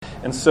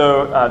And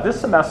so this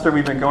semester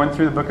we've been going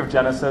through the book of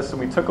Genesis, and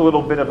we took a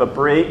little bit of a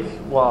break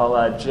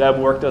while Jeb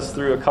worked us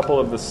through a couple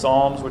of the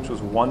Psalms, which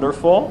was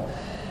wonderful.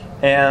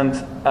 And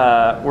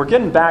we're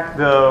getting back,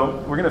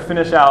 though. We're going to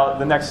finish out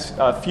the next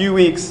few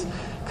weeks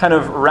kind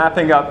of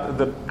wrapping up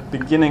the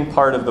beginning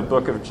part of the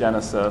book of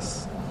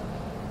Genesis.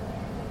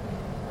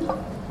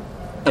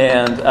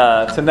 And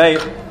tonight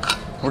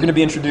we're going to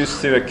be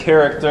introduced to a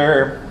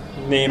character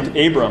named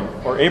Abram,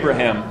 or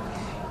Abraham.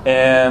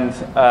 And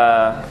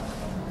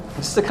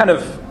just to kind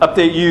of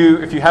update you,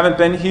 if you haven't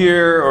been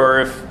here,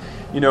 or if,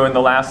 in the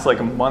last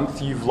a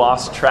month you've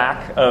lost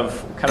track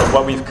of kind of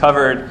what we've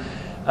covered,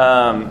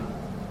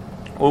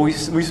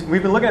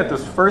 we've been looking at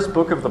this first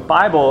book of the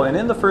Bible, and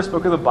in the first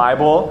book of the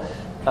Bible,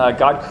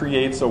 God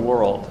creates a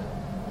world,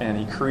 and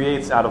He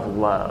creates out of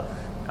love.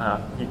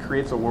 He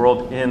creates a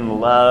world in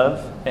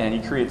love, and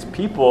He creates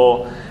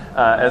people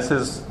as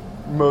His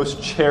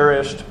most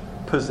cherished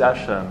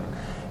possession,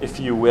 if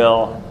you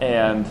will.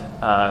 And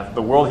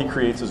the world He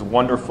creates is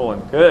wonderful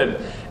and good.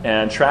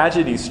 And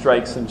tragedy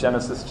strikes in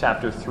Genesis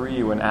chapter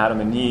 3 when Adam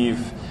and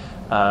Eve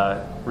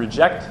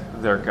reject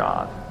their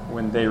God,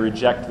 when they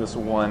reject this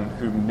one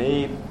who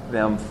made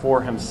them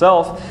for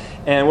Himself.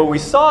 And what we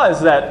saw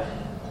is that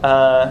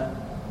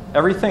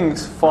everything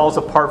falls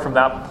apart from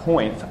that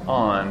point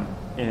on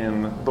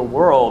in the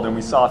world. And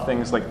we saw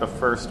things like the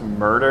first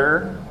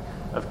murder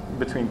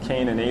between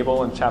Cain and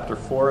Abel in chapter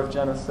 4 of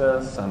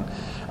Genesis. And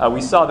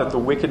we saw that the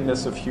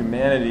wickedness of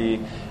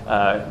humanity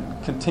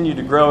continued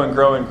to grow and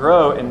grow and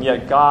grow, and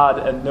yet God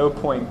at no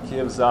point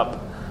gives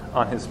up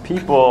on His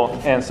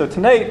people. And so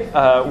tonight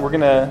I'm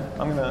going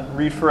to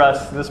read for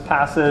us this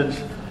passage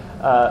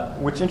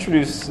which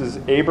introduces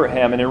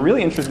Abraham, and it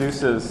really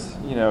introduces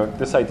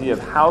this idea of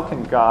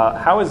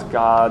how is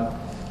God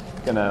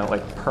going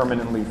to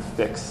permanently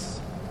fix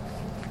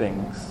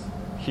things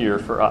here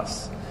for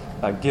us,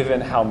 given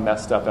how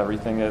messed up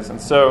everything is. And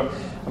so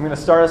I'm going to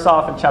start us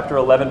off in chapter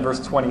 11, verse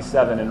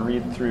 27, and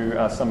read through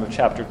some of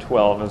chapter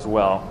 12 as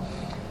well.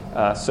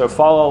 So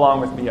follow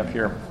along with me up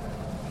here.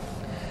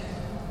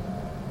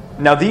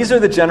 Now these are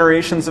the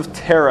generations of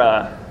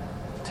Terah.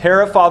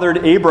 Terah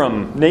fathered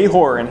Abram,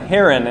 Nahor, and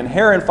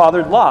Haran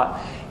fathered Lot.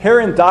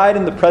 Haran died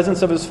in the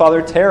presence of his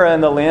father Terah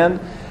in the land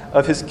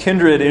of his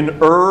kindred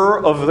in Ur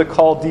of the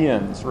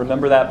Chaldeans.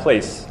 Remember that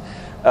place.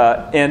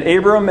 And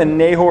Abram and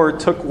Nahor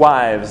took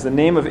wives. The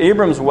name of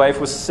Abram's wife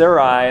was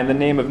Sarai, and the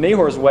name of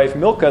Nahor's wife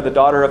Milcah, the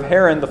daughter of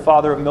Haran, the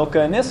father of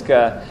Milcah and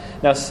Iscah.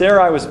 Now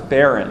Sarai was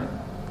barren.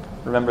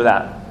 Remember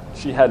that.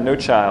 She had no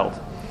child.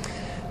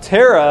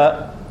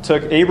 Terah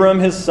took Abram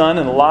his son,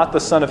 and Lot the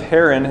son of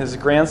Haran his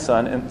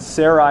grandson, and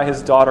Sarai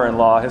his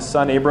daughter-in-law, his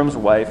son Abram's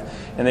wife,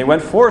 and they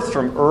went forth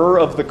from Ur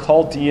of the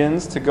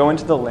Chaldeans to go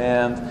into the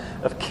land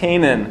of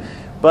Canaan.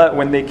 But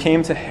when they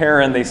came to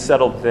Haran, they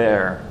settled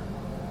there.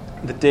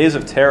 The days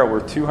of Terah were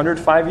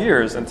 205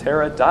 years, and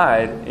Terah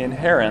died in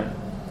Haran.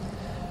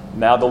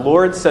 Now the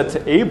Lord said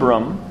to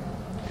Abram,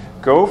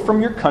 "Go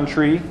from your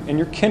country and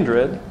your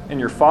kindred and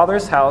your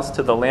father's house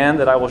to the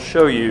land that I will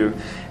show you,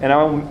 and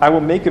I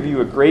will make of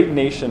you a great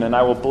nation, and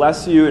I will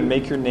bless you and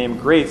make your name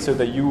great so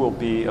that you will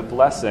be a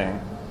blessing.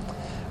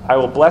 I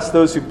will bless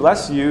those who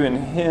bless you, and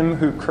him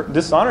who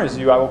dishonors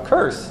you I will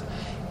curse,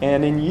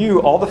 and in you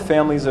all the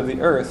families of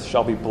the earth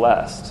shall be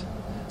blessed."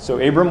 So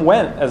Abram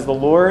went as the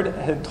Lord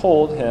had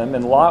told him,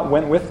 and Lot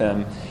went with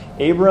him.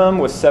 Abram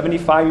was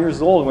 75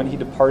 years old when he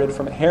departed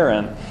from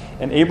Haran.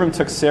 And Abram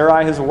took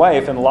Sarai his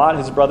wife, and Lot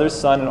his brother's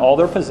son, and all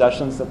their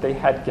possessions that they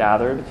had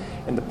gathered,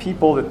 and the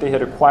people that they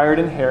had acquired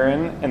in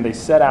Haran, and they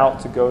set out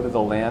to go to the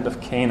land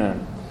of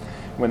Canaan.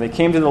 When they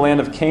came to the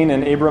land of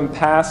Canaan, Abram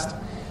passed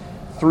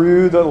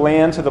through the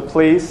land to the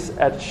place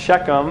at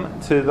Shechem,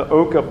 to the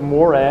oak of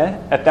Moreh.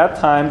 At that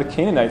time the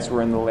Canaanites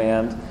were in the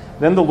land.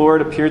 Then the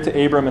Lord appeared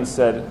to Abram and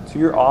said, "To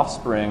your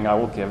offspring I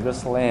will give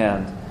this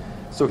land."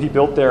 So he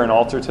built there an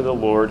altar to the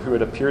Lord who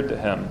had appeared to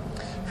him.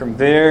 From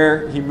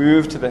there he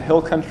moved to the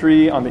hill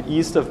country on the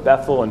east of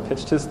Bethel and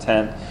pitched his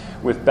tent,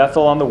 with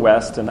Bethel on the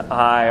west and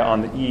Ai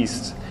on the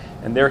east.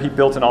 And there he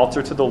built an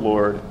altar to the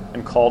Lord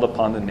and called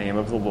upon the name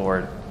of the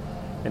Lord.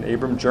 And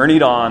Abram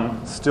journeyed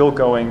on, still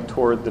going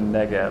toward the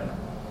Negeb.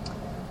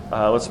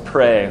 Let's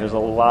pray. There's a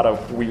lot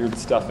of weird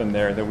stuff in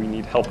there that we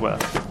need help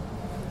with.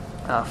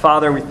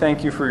 Father, we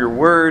thank you for your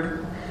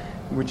word.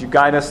 Would you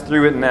guide us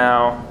through it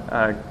now?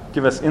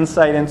 Give us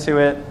insight into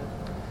it.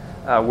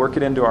 Work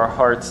it into our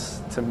hearts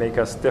to make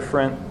us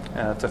different,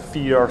 to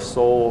feed our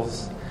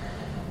souls,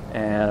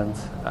 and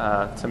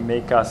to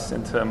make us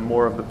into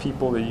more of the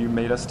people that you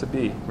made us to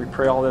be. We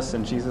pray all this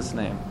in Jesus'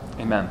 name.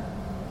 Amen.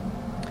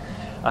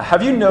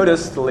 Have you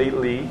noticed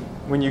lately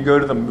when you go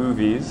to the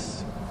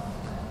movies,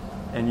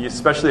 and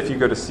especially if you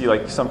go to see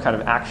some kind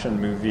of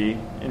action movie,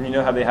 and you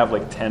know how they have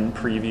 10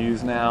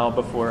 previews now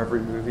before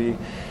every movie?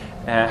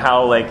 And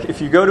how,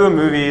 if you go to a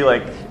movie,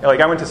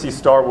 I went to see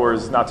Star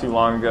Wars not too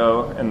long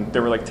ago, and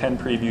there were 10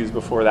 previews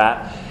before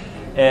that.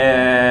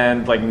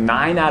 And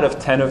 9 out of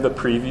 10 of the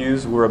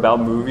previews were about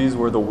movies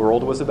where the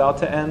world was about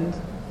to end.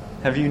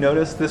 Have you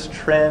noticed this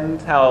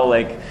trend? How,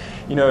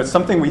 it's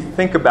something we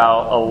think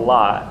about a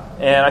lot.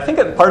 And I think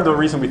that part of the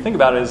reason we think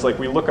about it is like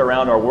we look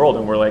around our world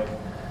and we're like,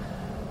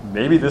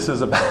 maybe this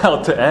is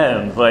about to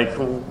end. Like,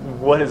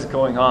 what is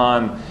going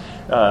on,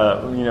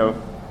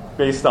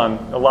 based on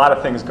a lot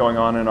of things going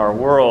on in our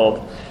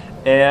world.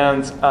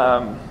 And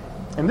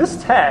in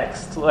this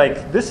text,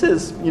 like, this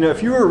is,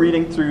 if you were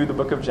reading through the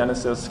book of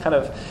Genesis, kind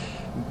of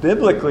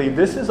biblically,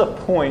 this is a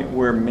point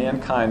where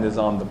mankind is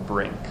on the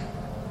brink.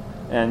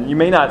 And you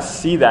may not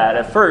see that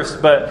at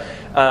first, but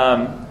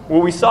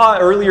what we saw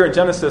earlier in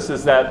Genesis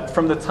is that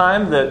from the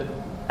time that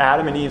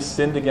Adam and Eve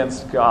sinned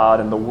against God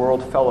and the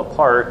world fell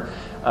apart,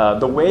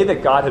 the way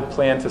that God had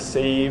planned to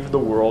save the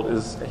world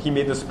is he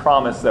made this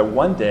promise that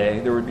one day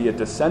there would be a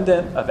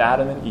descendant of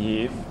Adam and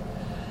Eve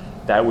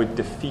that would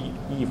defeat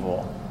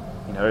evil.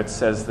 It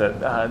says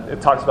that,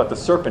 it talks about the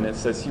serpent. It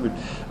says he would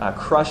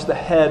crush the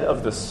head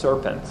of the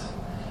serpent,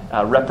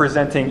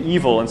 representing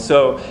evil. And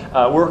so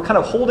we're kind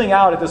of holding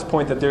out at this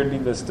point that there would be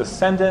this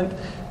descendant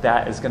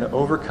that is going to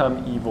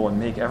overcome evil and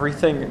make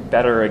everything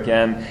better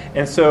again.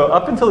 And so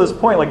up until this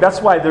point, like,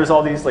 that's why there's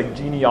all these like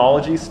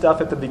genealogy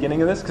stuff at the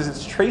beginning of this, because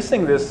it's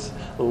tracing this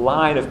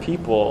line of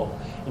people,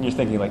 and you're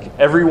thinking like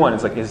everyone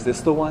is like, is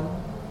this the one?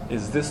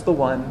 Is this the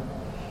one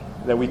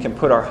that we can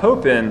put our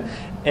hope in?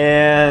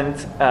 And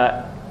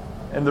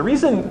the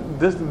reason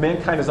this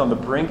mankind is on the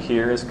brink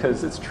here is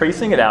because it's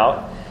tracing it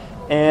out.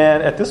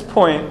 And at this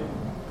point,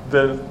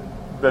 the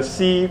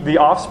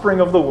offspring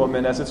of the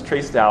woman, as it's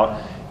traced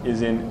out,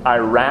 is in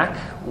Iraq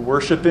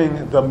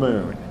worshiping the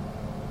moon.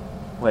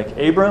 Like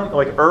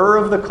Ur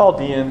of the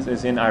Chaldeans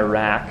is in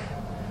Iraq.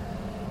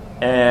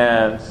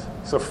 And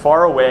so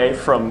far away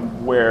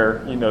from where,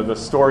 the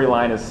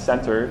storyline is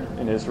centered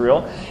in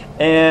Israel.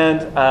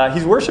 And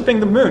he's worshiping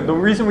the moon. The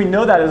reason we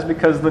know that is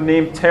because the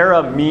name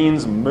Terah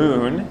means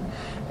moon.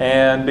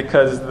 And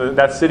because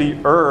that city,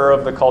 Ur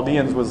of the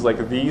Chaldeans, was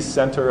like the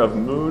center of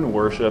moon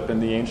worship in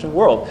the ancient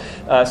world.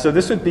 So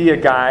this would be a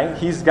guy,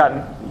 he's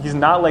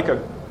not like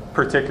a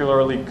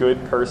particularly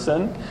good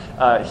person.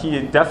 He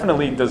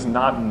definitely does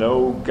not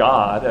know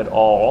God at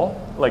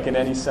all, like in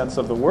any sense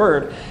of the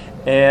word.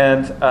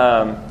 And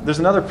there's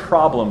another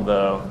problem,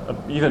 though,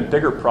 an even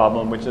bigger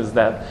problem, which is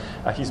that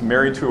he's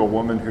married to a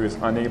woman who is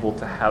unable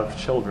to have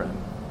children.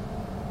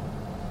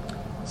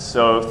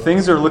 So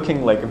things are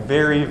looking like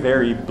very,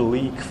 very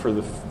bleak for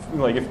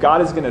if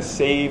God is going to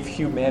save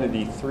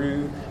humanity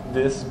through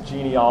this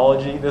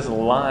genealogy, this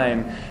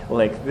line,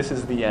 like, this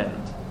is the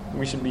end.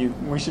 We should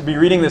be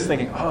reading this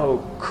thinking, oh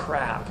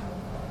crap,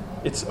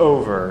 it's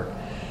over.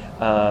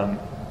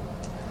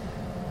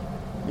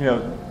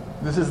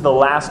 This is the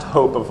last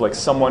hope of like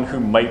someone who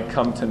might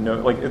come to know.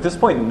 Like, at this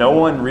point, no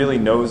one really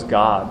knows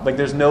God. Like,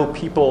 there's no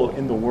people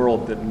in the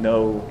world that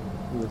know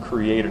the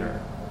Creator,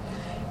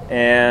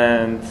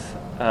 and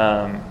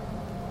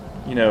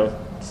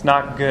it's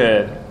not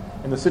good,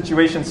 and the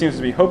situation seems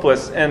to be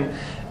hopeless. And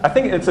I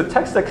think it's a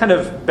text that kind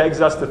of begs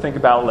us to think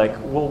about, like,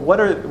 well, what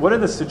are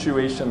the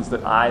situations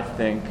that I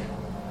think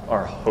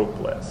are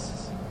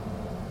hopeless?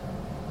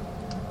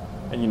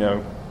 And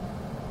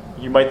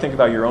you might think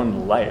about your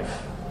own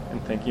life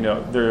and think,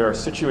 there are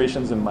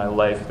situations in my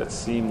life that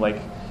seem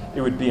like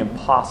it would be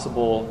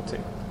impossible to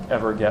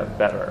ever get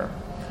better.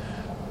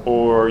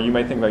 Or you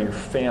might think about your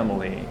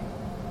family.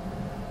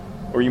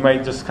 Or you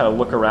might just kind of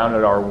look around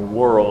at our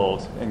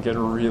world and get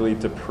really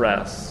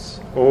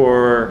depressed.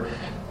 Or,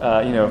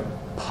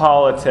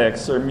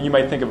 politics. Or you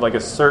might think of like a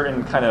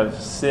certain kind of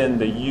sin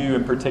that you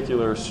in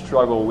particular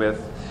struggle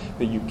with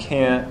that you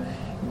can't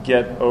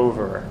get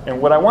over.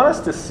 And what I want us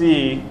to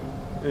see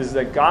is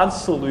that God's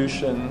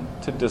solution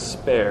to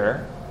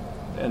despair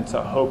and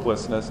to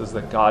hopelessness is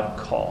that God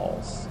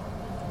calls.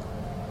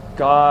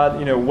 God,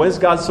 what is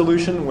God's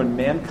solution when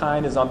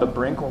mankind is on the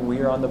brink, when we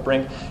are on the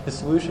brink? His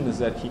solution is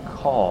that he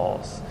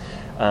calls.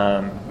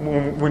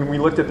 When we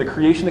looked at the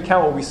creation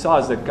account, what we saw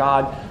is that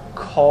God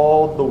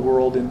called the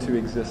world into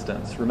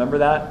existence. Remember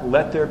that?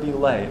 Let there be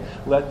light.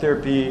 Let there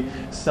be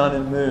sun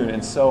and moon,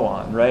 and so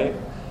on, right?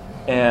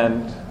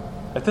 And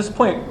at this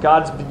point,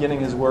 God's beginning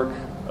his work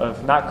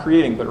of not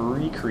creating, but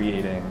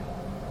recreating.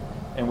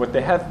 And what they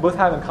both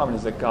have in common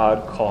is that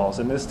God calls.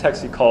 In this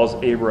text, he calls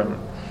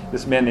Abram,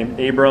 this man named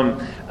Abram.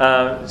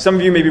 Some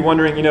of you may be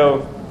wondering,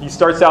 he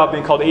starts out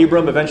being called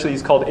Abram. Eventually,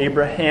 he's called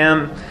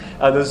Abraham.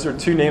 Those are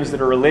two names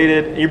that are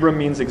related. Abram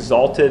means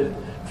exalted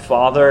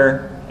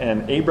father,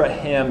 and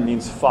Abraham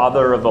means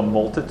father of a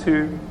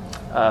multitude.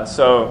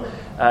 So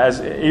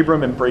as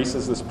Abram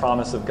embraces this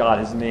promise of God,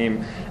 his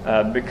name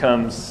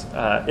becomes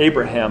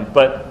Abraham.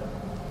 But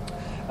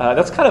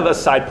that's kind of a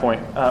side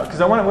point, because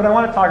what I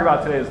want to talk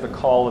about today is the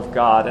call of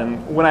God.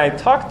 And when I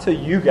talk to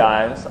you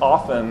guys,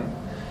 often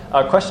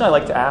a question I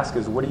like to ask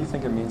is, what do you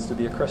think it means to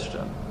be a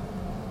Christian?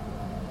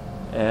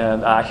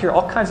 And I hear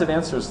all kinds of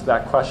answers to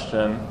that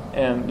question.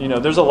 And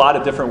there's a lot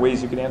of different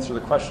ways you can answer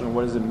the question,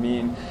 what does it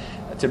mean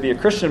to be a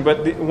Christian?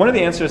 But one of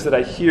the answers that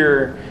I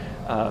hear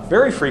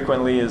very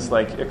frequently is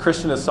like, a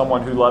Christian is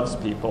someone who loves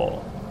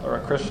people, or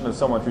a Christian is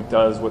someone who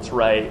does what's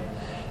right,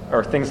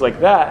 or things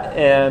like that.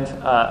 And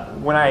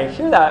when I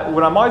hear that,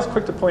 what I'm always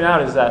quick to point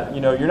out is that,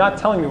 you're not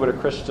telling me what a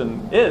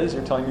Christian is,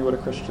 you're telling me what a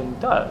Christian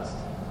does.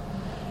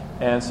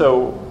 And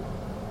so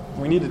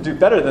we need to do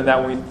better than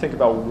that when we think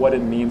about what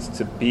it means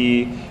to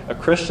be a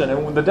Christian.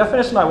 And the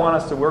definition I want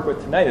us to work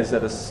with tonight is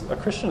that a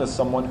Christian is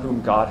someone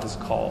whom God has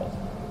called.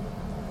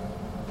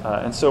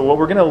 And so what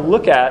we're going to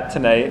look at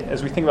tonight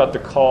as we think about the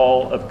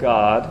call of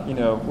God,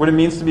 what it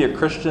means to be a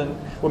Christian,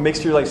 what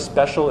makes your life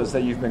special is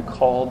that you've been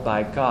called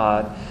by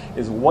God,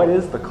 is what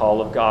is the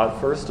call of God,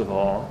 first of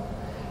all?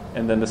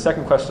 And then the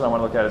second question I want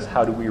to look at is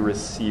how do we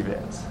receive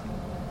it?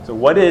 So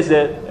what is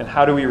it and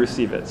how do we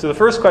receive it? So the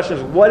first question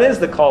is, what is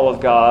the call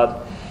of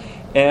God?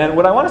 And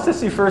what I want us to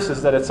see first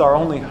is that it's our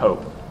only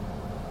hope.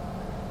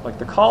 Like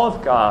the call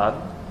of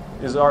God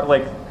is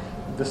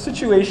the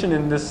situation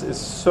in this is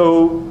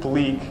so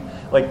bleak.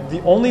 Like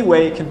the only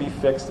way it can be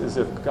fixed is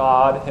if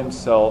God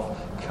himself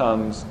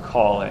comes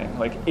calling.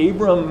 Like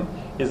Abram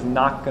is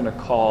not going to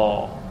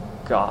call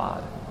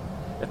God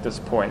at this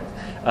point.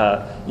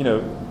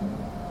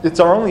 It's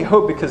our only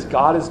hope because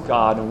God is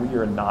God and we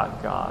are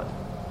not God.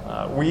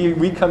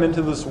 We come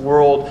into this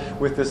world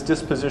with this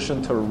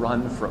disposition to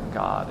run from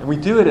God, and we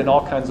do it in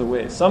all kinds of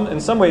ways. In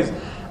some ways,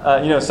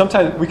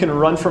 sometimes we can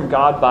run from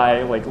God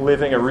by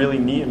living a really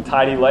neat and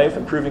tidy life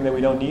and proving that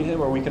we don't need Him,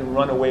 or we can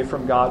run away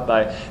from God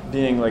by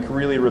being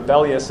really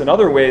rebellious in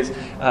other ways.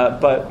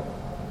 But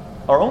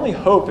our only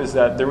hope is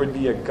that there would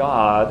be a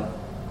God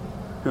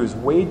who is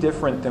way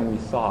different than we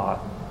thought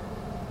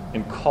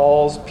and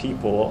calls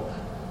people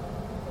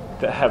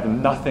that have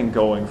nothing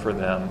going for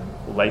them,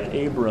 like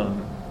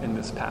Abram in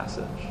this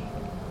passage.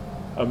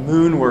 A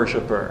moon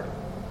worshiper,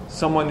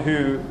 someone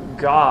who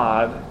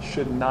God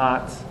should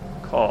not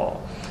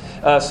call.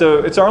 So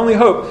it's our only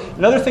hope.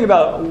 Another thing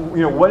about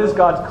what is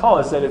God's call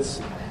is that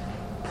it's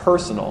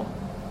personal.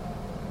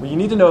 What you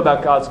need to know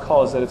about God's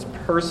call is that it's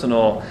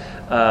personal.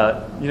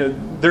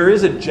 There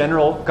is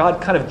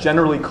God kind of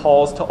generally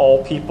calls to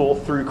all people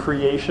through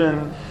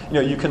creation.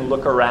 You can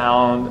look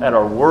around at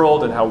our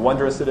world and how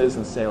wondrous it is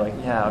and say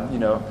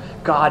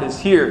God is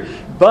here.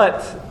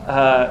 But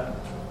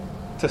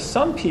to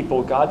some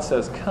people, God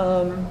says,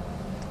 come.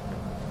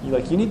 You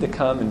need to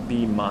come and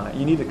be mine.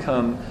 You need to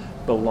come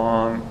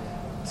belong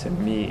to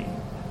me.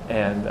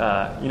 And,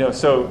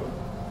 so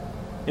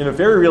in a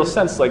very real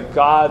sense,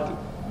 God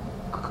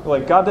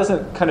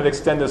doesn't kind of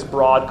extend this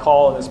broad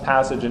call in this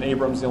passage and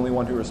Abram's the only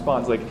one who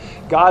responds.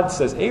 God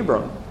says,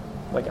 Abram,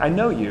 I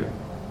know you.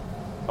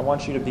 I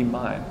want you to be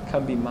mine.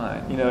 Come be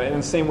mine. In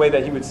the same way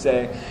that he would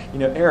say,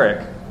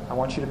 Eric, I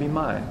want you to be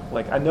mine.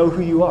 I know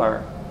who you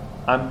are.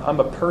 I'm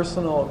a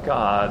personal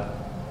God,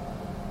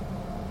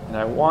 and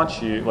I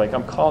want you,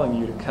 I'm calling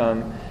you to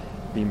come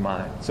be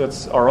mine. So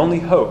it's our only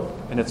hope,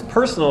 and it's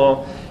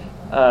personal,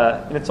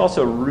 and it's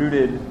also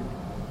rooted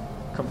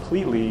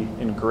completely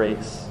in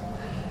grace.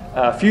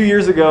 A few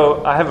years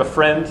ago, I have a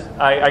friend.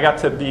 I got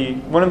to be,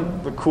 one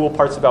of the cool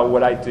parts about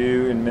what I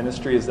do in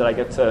ministry is that I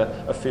get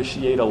to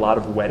officiate a lot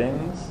of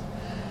weddings,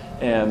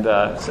 and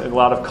so a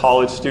lot of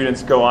college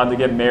students go on to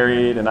get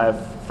married, and I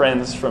have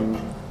friends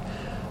from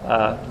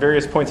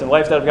various points in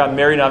life that have gotten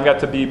married, and I've got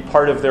to be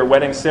part of their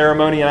wedding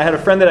ceremony. And I had a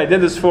friend that I did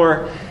this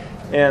for,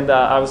 and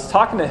I was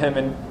talking to him,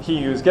 and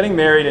he was getting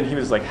married, and he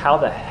was like, how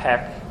the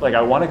heck,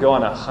 I want to go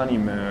on a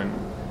honeymoon.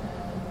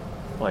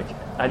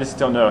 I just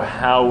don't know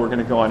how we're going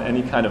to go on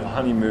any kind of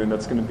honeymoon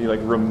that's going to be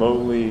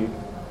remotely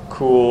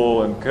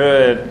cool and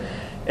good.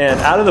 And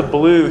out of the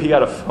blue, he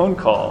got a phone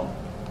call,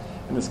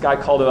 and this guy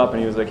called him up, and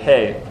he was like,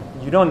 hey,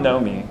 you don't know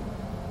me.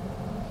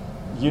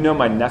 You know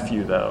my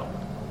nephew, though.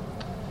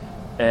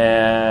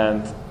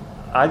 And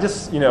I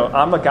just,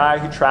 I'm a guy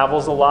who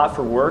travels a lot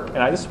for work, and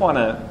I just want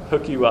to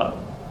hook you up.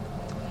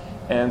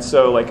 And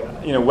so,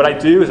 what I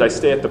do is I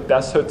stay at the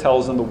best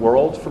hotels in the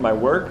world for my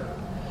work.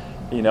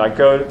 I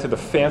go to the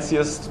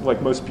fanciest,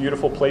 most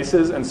beautiful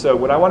places. And so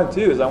what I want to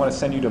do is I want to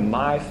send you to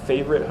my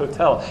favorite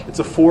hotel. It's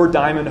a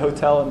 4-diamond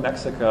hotel in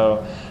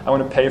Mexico. I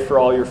want to pay for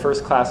all your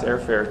first-class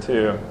airfare,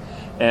 too.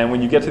 And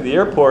when you get to the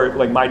airport,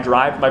 my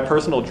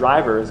personal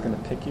driver is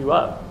going to pick you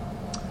up.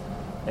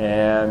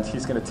 And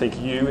he's going to take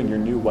you and your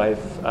new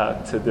wife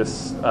to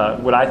this,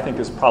 what I think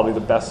is probably the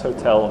best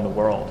hotel in the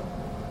world.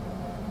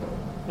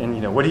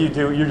 And, what do?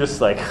 You're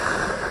just like,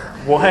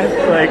 what?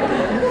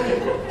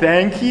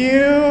 Thank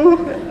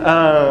you.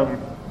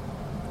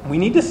 We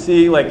need to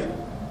see,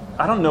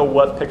 I don't know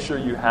what picture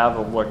you have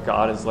of what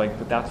God is like,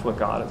 but that's what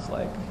God is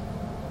like.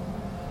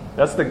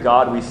 That's the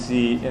God we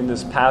see in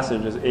this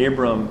passage as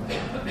Abram.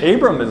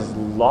 Abram is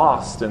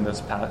lost in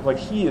this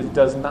passage. He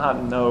does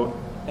not know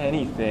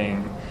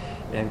anything.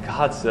 And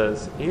God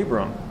says,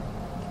 Abram,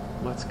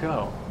 let's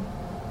go.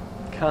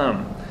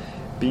 Come,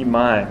 be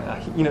mine.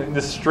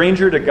 The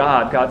stranger to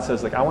God, God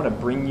says, I want to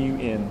bring you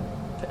in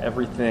to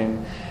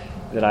everything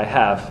that I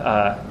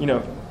have.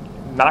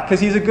 Not because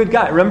he's a good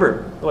guy.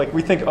 Remember,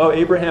 we think,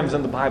 Abraham's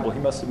in the Bible. He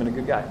must have been a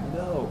good guy.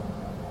 No,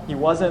 he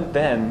wasn't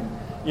then.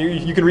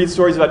 You can read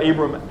stories about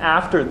Abram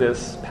after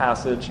this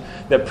passage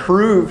that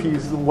prove he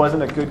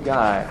wasn't a good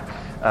guy.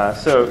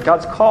 So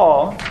God's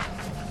call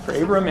for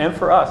Abram and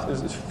for us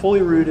is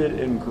fully rooted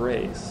in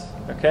grace.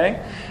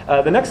 Okay?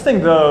 The next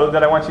thing, though,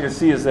 that I want you to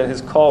see is that his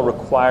call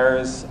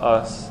requires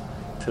us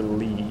to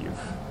leave.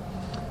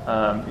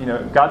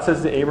 God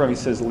says to Abram, he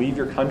says, leave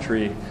your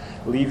country,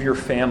 leave your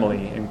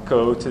family, and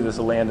go to this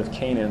land of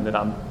Canaan that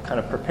I'm kind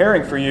of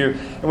preparing for you.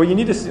 And what you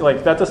need to see,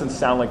 that doesn't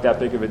sound like that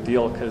big of a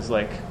deal, because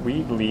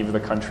we leave the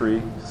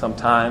country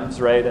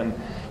sometimes, right? And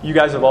you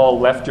guys have all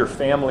left your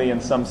family in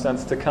some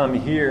sense to come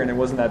here, and it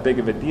wasn't that big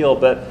of a deal.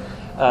 But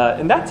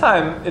in that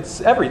time, it's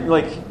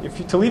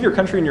to leave your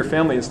country and your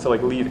family is to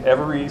leave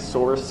every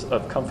source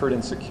of comfort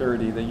and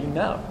security that you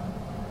know.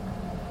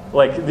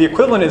 The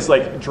equivalent is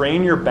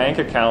drain your bank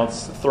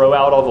accounts, throw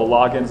out all the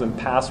logins and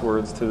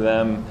passwords to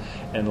them,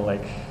 and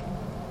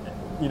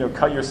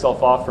cut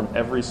yourself off from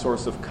every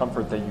source of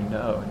comfort that you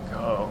know and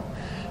go.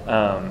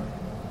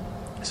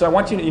 So I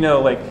want you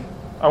to,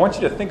 I want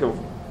you to think of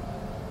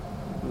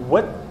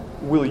what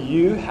will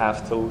you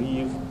have to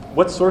leave,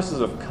 what sources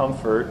of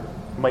comfort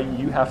might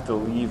you have to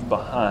leave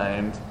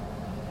behind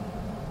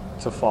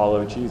to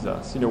follow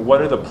Jesus?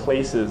 What are the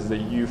places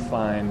that you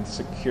find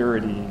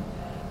security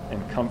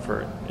and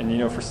comfort?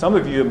 And for some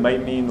of you, it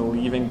might mean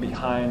leaving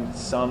behind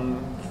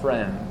some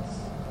friends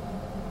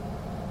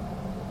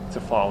to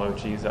follow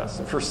Jesus.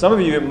 And for some of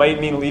you, it might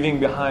mean leaving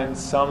behind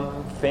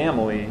some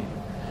family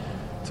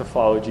to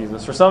follow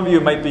Jesus. For some of you,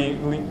 it might be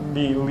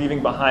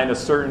leaving behind a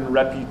certain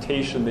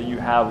reputation that you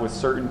have with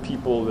certain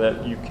people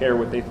that you care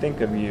what they think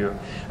of you.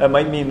 It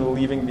might mean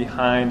leaving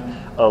behind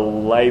a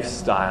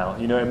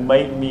lifestyle. It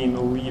might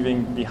mean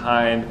leaving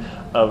behind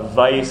a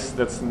vice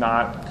that's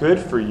not good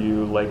for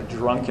you, like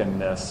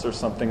drunkenness or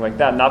something like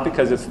that. Not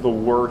because it's the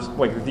worst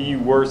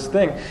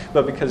thing,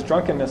 but because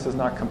drunkenness is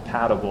not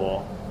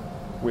compatible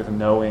with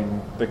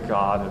knowing the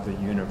God of the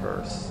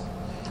universe.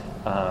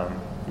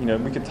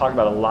 We could talk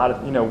about a lot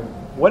of,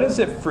 what is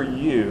it for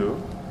you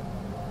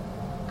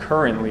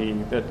currently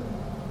that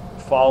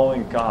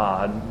following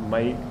God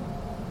might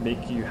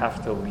make you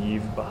have to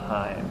leave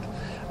behind?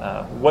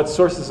 What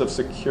sources of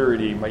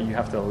security might you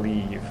have to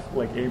leave,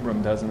 like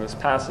Abram does in this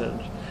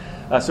passage?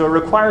 So it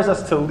requires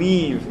us to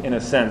leave, in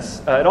a sense.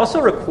 It also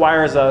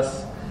requires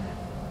us,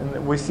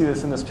 and we see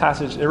this in this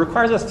passage, it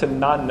requires us to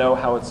not know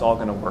how it's all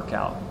going to work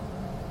out.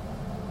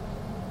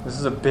 This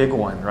is a big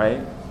one,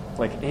 right?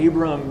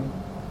 Abram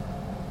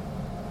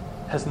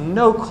has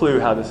no clue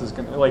how this is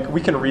going to,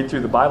 we can read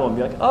through the Bible and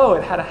be like, oh,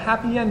 it had a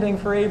happy ending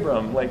for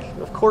Abram.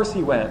 Of course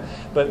he went.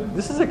 But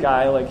this is a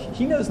guy,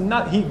 he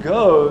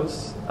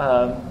goes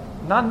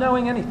not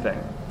knowing anything.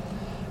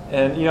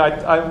 And,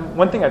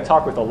 one thing I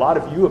talk with a lot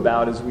of you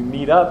about as we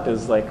meet up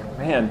is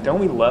man, don't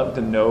we love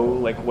to know,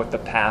 what the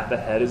path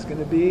ahead is going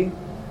to be?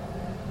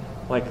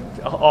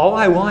 All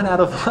I want out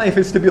of life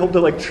is to be able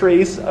to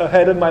trace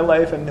ahead in my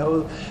life and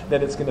know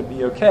that it's going to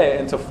be okay.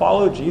 And to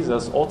follow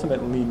Jesus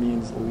ultimately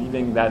means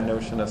leaving that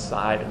notion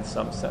aside in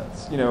some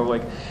sense.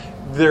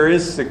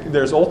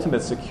 There's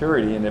ultimate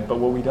security in it, but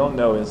what we don't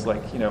know is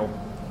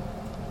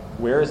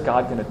where is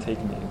God going to take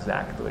me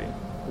exactly?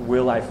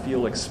 Will I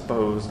feel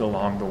exposed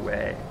along the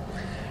way?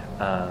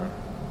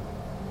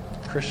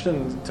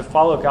 Christians, to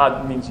follow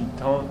God means you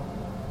don't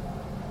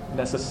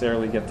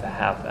necessarily get to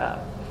have that.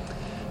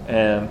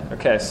 And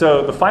okay,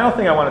 so the final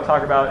thing I want to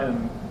talk about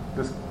in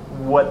this,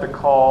 what the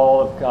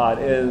call of God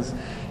is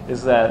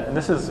that, and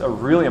this is a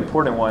really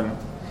important one,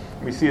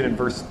 we see it in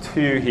verse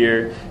 2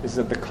 here, is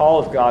that the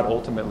call of God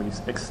ultimately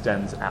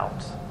extends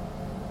out.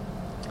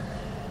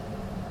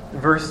 In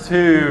verse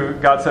 2,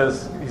 God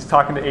says, he's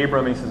talking to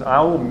Abram, he says,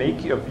 I will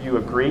make of you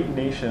a great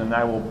nation, and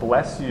I will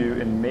bless you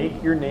and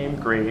make your name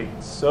great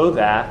so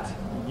that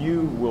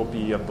you will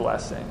be a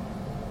blessing.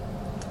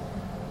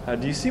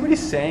 Do you see what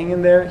he's saying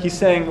in there? He's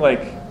saying,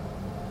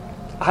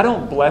 I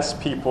don't bless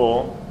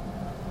people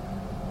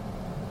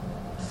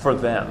for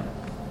them.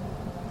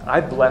 I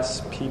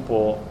bless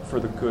people for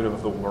the good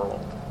of the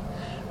world.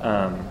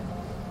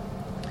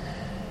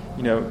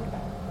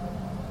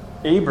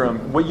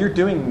 Abram, what you're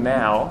doing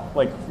now,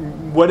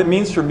 what it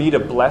means for me to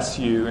bless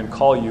you and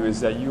call you is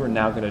that you are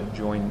now going to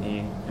join me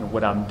in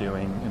what I'm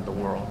doing in the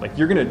world.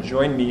 You're going to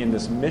join me in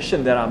this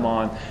mission that I'm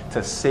on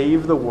to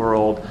save the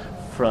world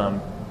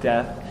from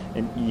death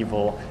and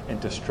evil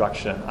and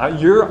destruction.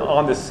 You're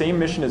on the same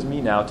mission as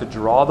me now to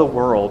draw the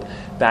world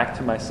back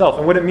to myself.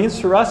 And what it means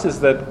for us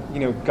is that,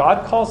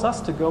 God calls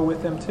us to go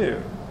with him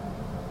too.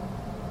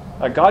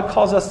 God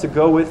calls us to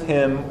go with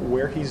him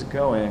where he's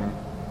going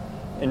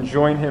and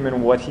join him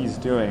in what he's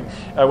doing.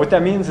 What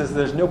that means is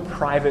there's no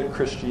private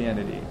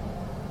Christianity.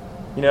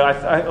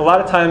 A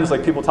lot of times,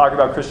 people talk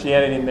about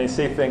Christianity and they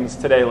say things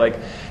today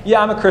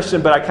yeah, I'm a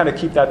Christian, but I kind of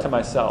keep that to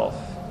myself.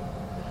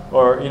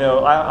 Or,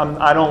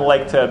 I don't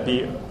like to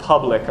be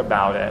public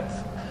about it.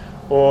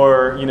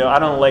 Or, I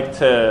don't like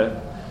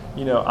to,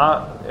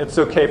 it's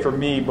okay for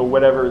me, but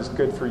whatever is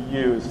good for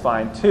you is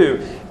fine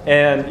too.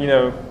 And,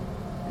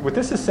 what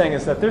this is saying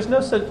is that there's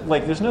no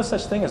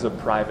such thing as a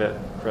private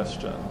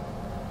Christian.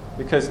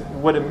 Because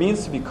what it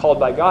means to be called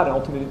by God and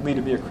ultimately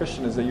to be a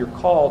Christian is that you're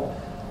called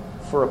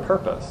for a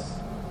purpose.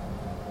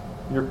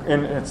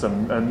 And it's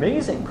an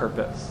amazing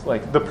purpose.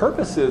 The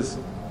purpose is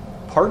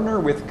partner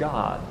with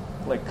God.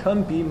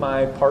 Come be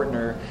my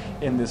partner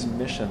in this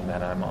mission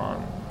that I'm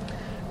on.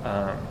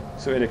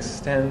 So it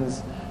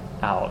extends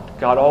out.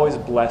 God always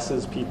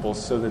blesses people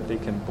so that they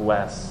can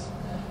bless,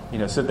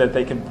 so that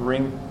they can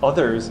bring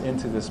others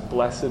into this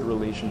blessed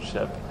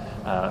relationship,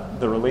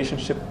 the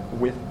relationship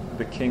with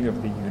the King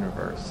of the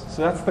universe.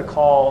 So that's the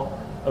call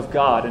of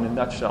God in a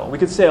nutshell. We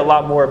could say a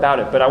lot more about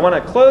it, but I want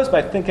to close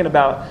by thinking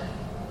about,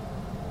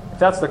 if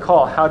that's the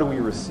call, how do we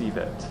receive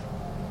it?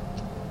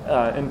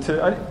 And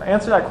to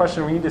answer that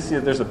question, we need to see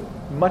that there's a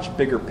much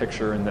bigger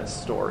picture in this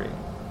story.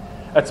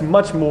 That's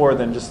much more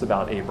than just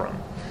about Abram.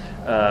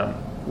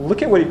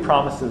 Look at what he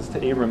promises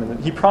to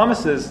Abram. He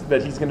promises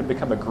that he's going to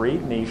become a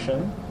great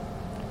nation.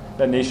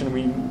 That nation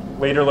we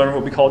later learn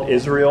will be called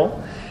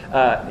Israel.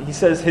 He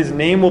says his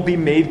name will be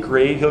made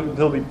great.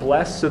 He'll be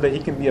blessed so that he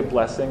can be a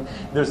blessing.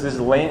 There's this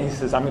land. He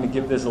says, I'm going to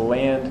give this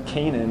land,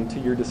 Canaan, to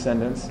your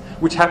descendants,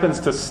 which happens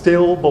to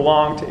still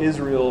belong to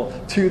Israel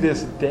to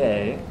this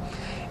day.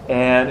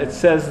 And it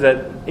says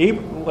that,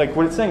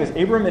 what it's saying is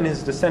Abram and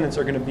his descendants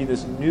are going to be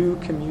this new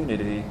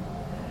community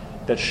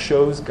that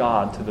shows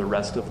God to the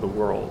rest of the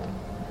world.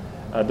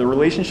 The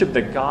relationship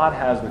that God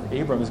has with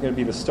Abram is going to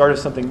be the start of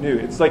something new.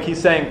 It's like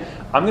he's saying,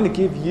 I'm going to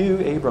give you,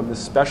 Abram,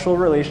 this special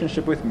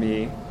relationship with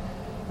me,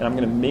 and I'm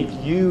going to make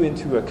you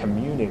into a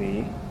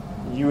community,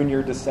 you and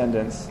your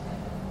descendants,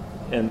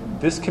 and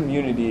this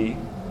community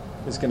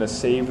is going to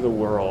save the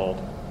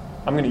world.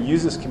 I'm going to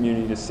use this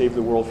community to save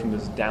the world from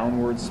this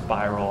downward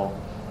spiral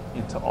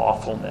into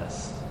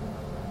awfulness.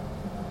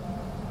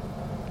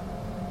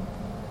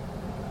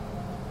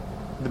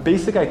 The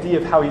basic idea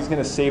of how he's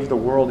going to save the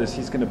world is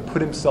he's going to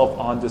put himself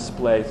on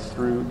display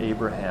through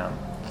Abraham,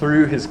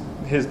 through his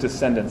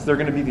descendants. They're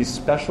going to be these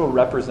special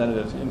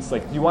representatives. And it's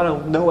like, do you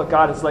want to know what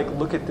God is like?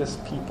 Look at this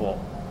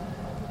people.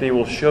 They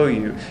will show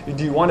you.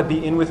 Do you want to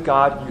be in with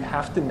God? You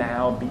have to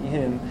now be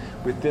in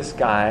with this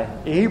guy,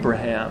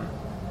 Abraham.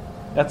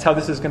 That's how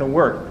this is going to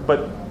work.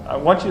 But I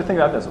want you to think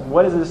about this.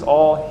 What does this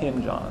all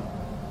hinge on?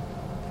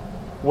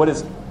 What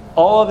does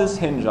all of this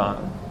hinge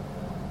on?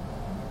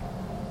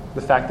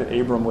 The fact that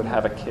Abram would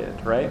have a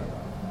kid, right?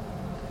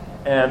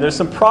 And there's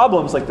some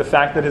problems, like the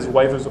fact that his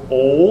wife is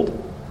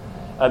old,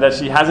 that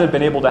she hasn't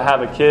been able to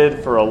have a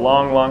kid for a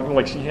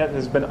long, she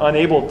has been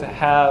unable to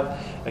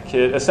have a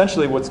kid.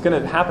 Essentially, what's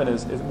going to happen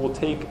is it will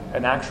take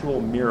an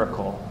actual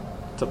miracle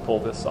to pull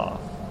this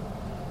off.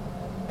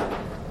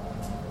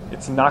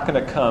 It's not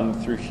going to come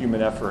through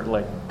human effort.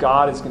 Like,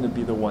 God is going to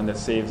be the one that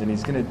saves, and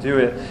he's going to do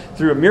it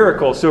through a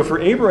miracle. So for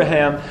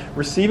Abraham,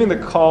 receiving the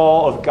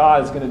call of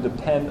God is going to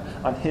depend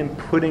on him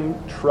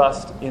putting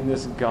trust in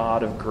this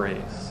God of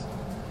grace.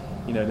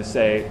 To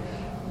say,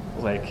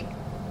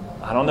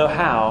 I don't know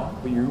how,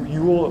 but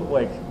you will,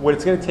 what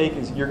it's going to take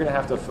is you're going to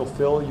have to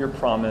fulfill your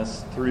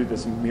promise through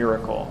this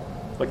miracle.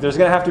 There's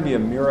going to have to be a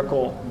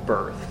miracle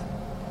birth.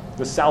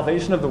 The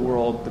salvation of the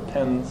world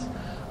depends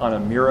on a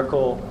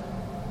miracle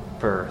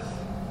birth.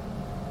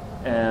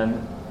 And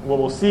what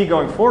we'll see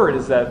going forward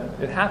is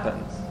that it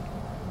happens.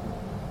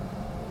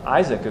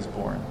 Isaac is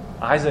born.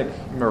 Isaac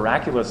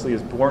miraculously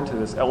is born to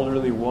this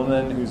elderly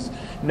woman who's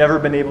never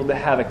been able to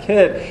have a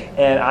kid.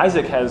 And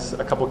Isaac has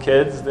a couple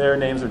kids. Their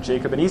names are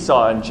Jacob and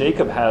Esau. And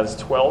Jacob has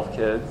 12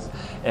 kids.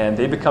 And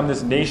they become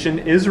this nation,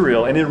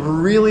 Israel. And it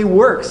really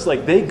works.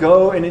 They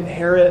go and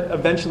inherit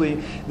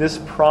eventually this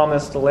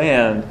promised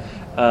land.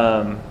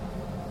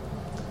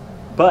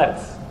 But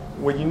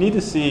what you need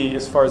to see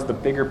as far as the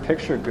bigger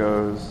picture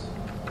goes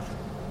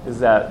is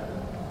that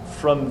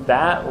from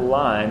that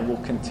line will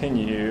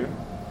continue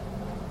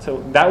to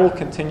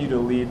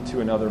lead to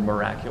another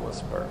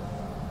miraculous birth.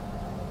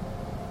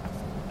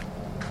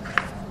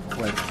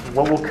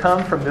 What will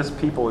come from this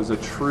people is a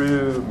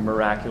true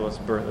miraculous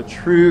birth, a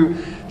true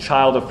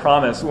child of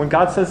promise. When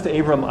God says to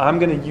Abram, I'm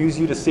going to use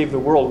you to save the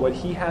world, what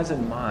he has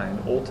in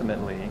mind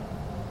ultimately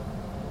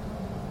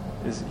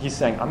is he's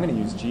saying, I'm going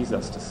to use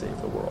Jesus to save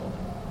the world.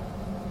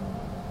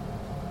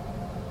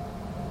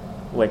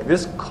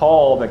 This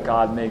call that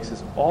God makes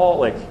is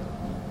all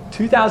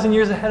 2,000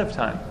 years ahead of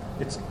time.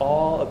 It's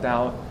all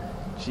about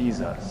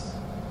Jesus.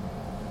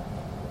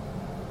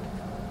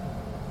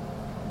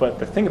 But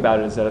the thing about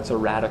it is that it's a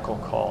radical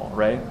call,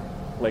 right?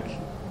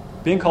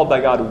 Being called by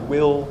God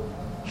will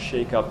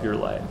shake up your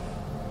life.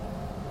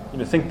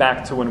 Think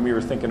back to when we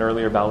were thinking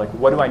earlier about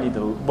what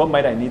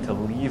might I need to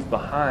leave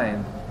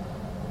behind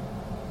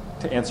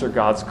to answer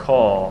God's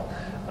call?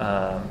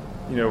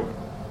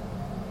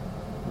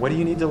 What do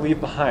you need to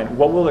leave behind?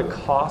 What will it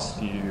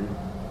cost you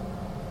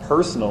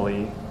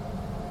personally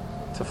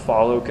to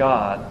follow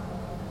God?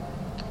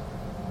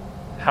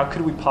 How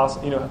could we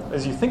possibly,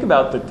 as you think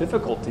about the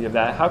difficulty of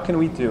that, how can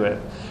we do it?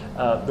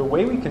 The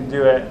way we can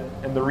do it,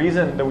 and the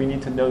reason that we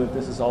need to know that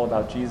this is all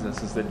about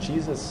Jesus, is that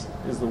Jesus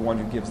is the one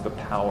who gives the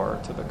power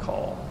to the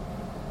call.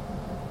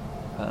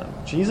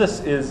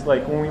 Jesus is,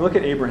 when we look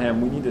at Abraham,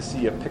 we need to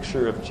see a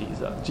picture of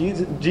Jesus.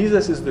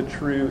 Jesus is the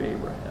true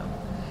Abraham.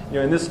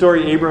 In this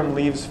story, Abram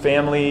leaves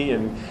family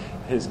and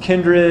his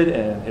kindred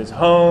and his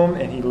home,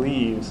 and he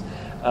leaves.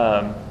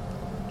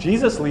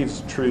 Jesus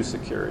leaves true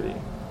security.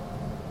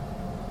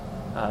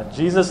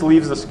 Jesus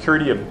leaves the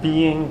security of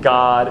being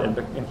God,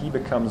 and he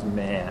becomes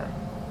man.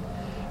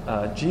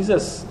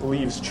 Jesus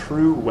leaves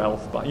true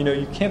wealth.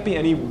 You can't be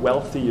any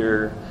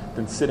wealthier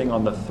than sitting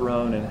on the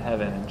throne in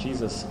heaven, and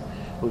Jesus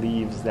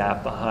leaves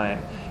that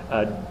behind.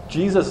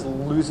 Jesus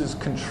loses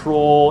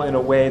control in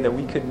a way that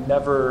we could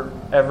never,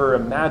 ever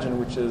imagine,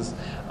 which is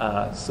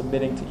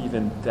submitting to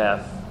even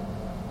death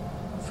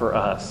for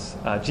us.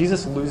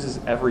 Jesus loses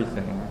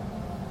everything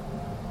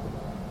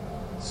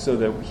so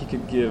that he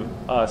could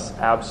give us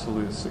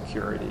absolute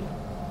security.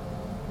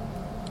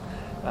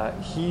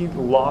 He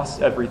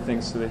lost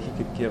everything so that he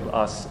could give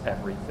us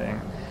everything.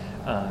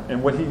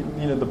 And what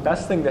the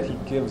best thing that he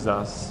gives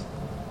us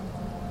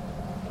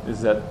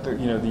is that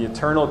the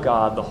eternal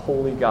God, the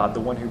holy God,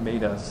 the one who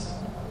made us,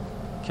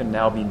 can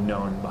now be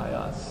known by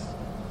us.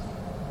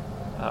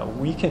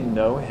 We can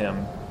know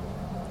him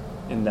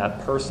in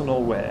that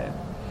personal way.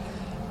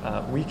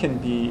 We can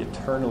be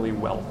eternally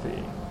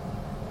wealthy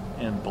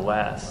and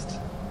blessed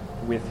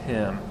with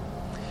him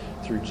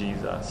through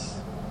Jesus.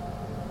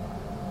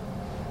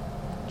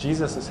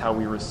 Jesus is how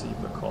we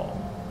receive the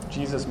call.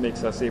 Jesus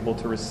makes us able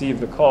to receive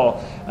the call.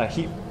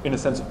 He, in a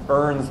sense,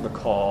 earns the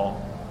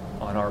call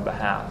on our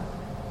behalf.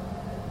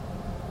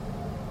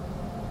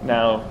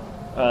 Now,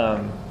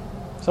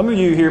 some of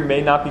you here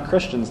may not be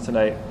Christians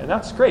tonight, and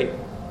that's great.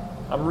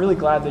 I'm really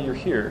glad that you're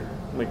here.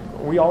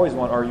 We always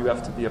want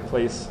RUF to be a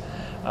place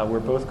where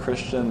both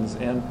Christians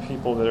and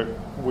people that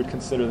would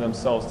consider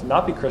themselves to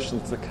not be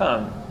Christians to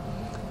come.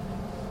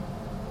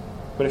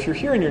 But if you're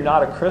here and you're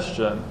not a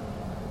Christian,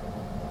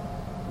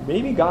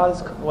 maybe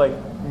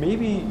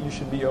maybe you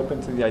should be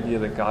open to the idea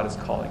that God is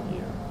calling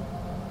you.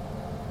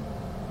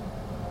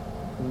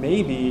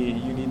 Maybe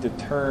you need to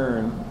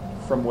turn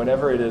from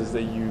whatever it is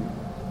that you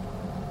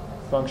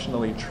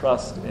functionally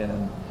trust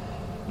in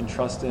and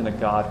trust in a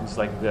God who's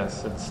like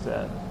this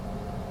instead.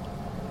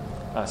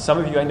 Some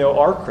of you I know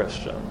are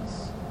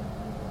Christians.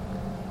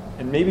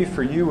 And maybe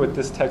for you what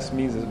this text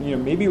means is,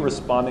 maybe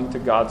responding to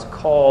God's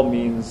call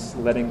means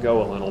letting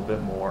go a little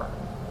bit more.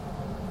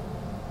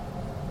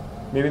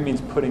 Maybe it means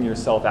putting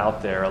yourself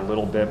out there a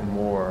little bit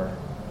more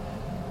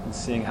and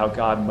seeing how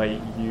God might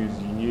use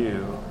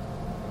you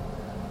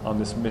on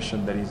this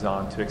mission that he's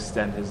on to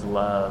extend his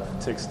love,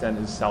 to extend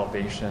his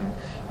salvation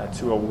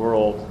to a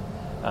world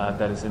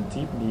that is in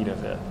deep need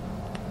of it.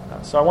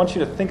 So I want you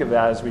to think of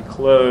that as we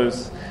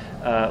close.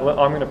 I'm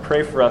going to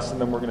pray for us,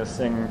 and then we're going to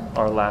sing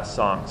our last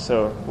song.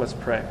 So let's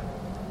pray.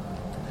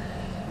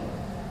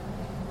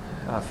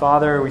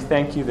 Father, we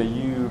thank you that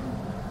you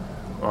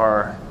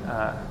are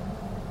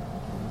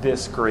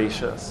this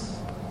gracious.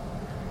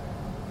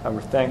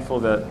 We're thankful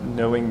that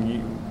knowing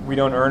you, we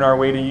don't earn our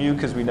way to you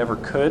because we never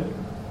could.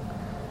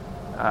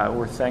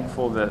 We're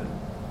thankful that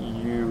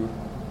you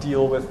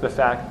deal with the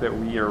fact that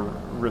we are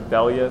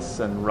rebellious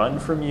and run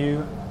from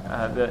you,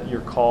 that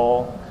your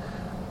call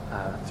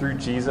through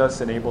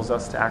Jesus enables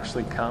us to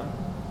actually come.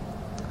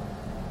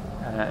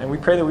 And we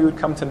pray that we would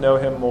come to know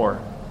him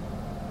more.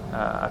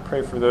 I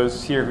pray for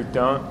those here who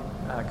don't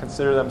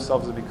consider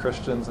themselves to be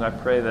Christians, and I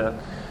pray that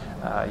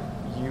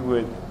you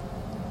would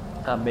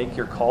make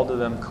your call to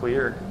them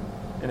clear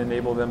and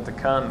enable them to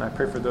come. I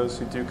pray for those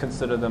who do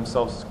consider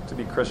themselves to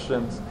be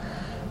Christians.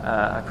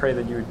 I pray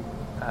that you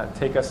would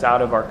take us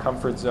out of our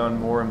comfort zone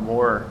more and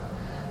more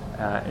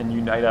and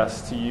unite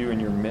us to you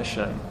and your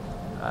mission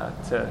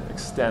to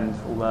extend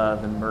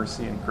love and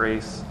mercy and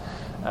grace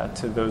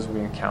to those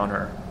we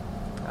encounter.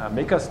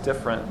 Make us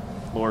different,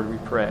 Lord, we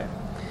pray.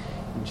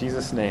 In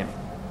Jesus' name,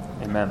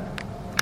 amen.